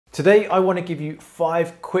Today, I want to give you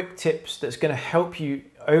 5 quick tips that's going to help you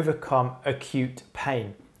overcome acute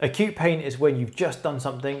pain. Acute pain is when you've just done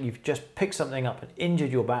something, you've just picked something up and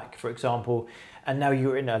injured your back, for example, and now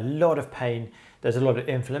you're in a lot of pain. There's a lot of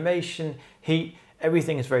inflammation, heat,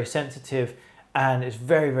 everything is very sensitive, and it's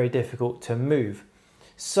very, very difficult to move.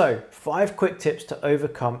 So, 5 quick tips to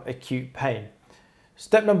overcome acute pain.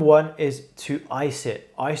 Step number 1 is to ice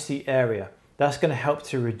it, ice the area. That's going to help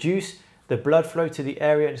to reduce the blood flow to the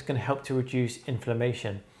area, and it's going to help to reduce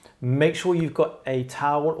inflammation. Make sure you've got a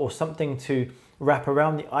towel or something to wrap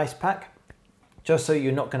around the ice pack, just so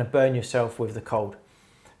you're not going to burn yourself with the cold.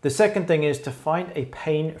 The second thing is to find a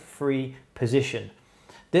pain-free position.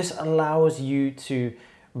 This allows you to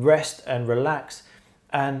rest and relax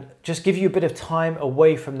and just give you a bit of time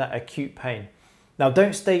away from that acute pain. Now,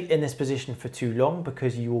 don't stay in this position for too long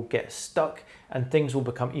because you will get stuck and things will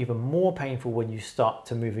become even more painful when you start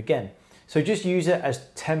to move again. So just use it as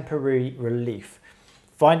temporary relief.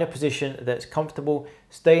 Find a position that's comfortable,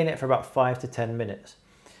 stay in it for about 5 to 10 minutes.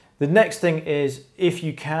 The next thing is, if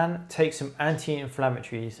you can, take some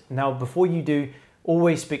anti-inflammatories. Now, before you do,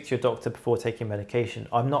 always speak to your doctor before taking medication.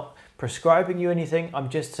 I'm not prescribing you anything, I'm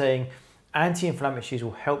just saying anti-inflammatories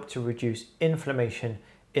will help to reduce inflammation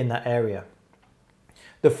in that area.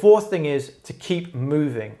 The fourth thing is to keep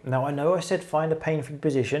moving. Now, I know I said find a pain-free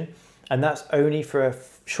position, and that's only for a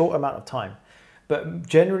short amount of time. But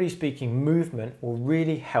generally speaking, movement will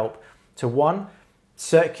really help to, 1,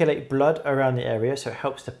 circulate blood around the area, so it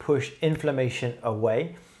helps to push inflammation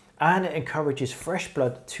away, and it encourages fresh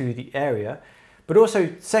blood to the area. But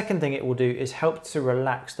also, second thing it will do is help to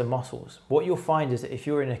relax the muscles. What you'll find is that if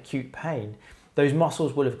you're in acute pain, those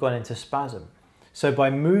muscles will have gone into spasm. So by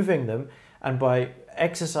moving them and by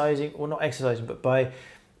exercising, or not exercising, but by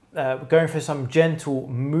going for some gentle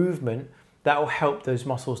movement, that will help those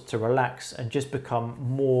muscles to relax and just become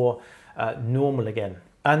more normal again.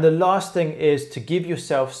 And the last thing is to give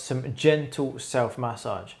yourself some gentle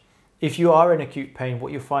self-massage. If you are in acute pain,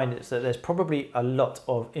 what you'll find is that there's probably a lot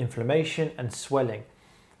of inflammation and swelling.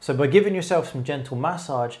 So by giving yourself some gentle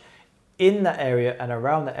massage in that area and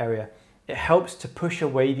around that area, it helps to push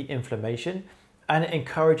away the inflammation, and it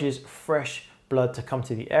encourages fresh blood to come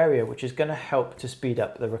to the area, which is going to help to speed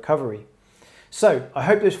up the recovery. So I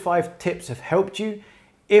hope those 5 tips have helped you.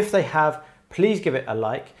 If they have, please give it a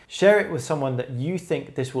like, share it with someone that you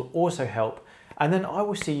think this will also help, and then I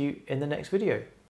will see you in the next video.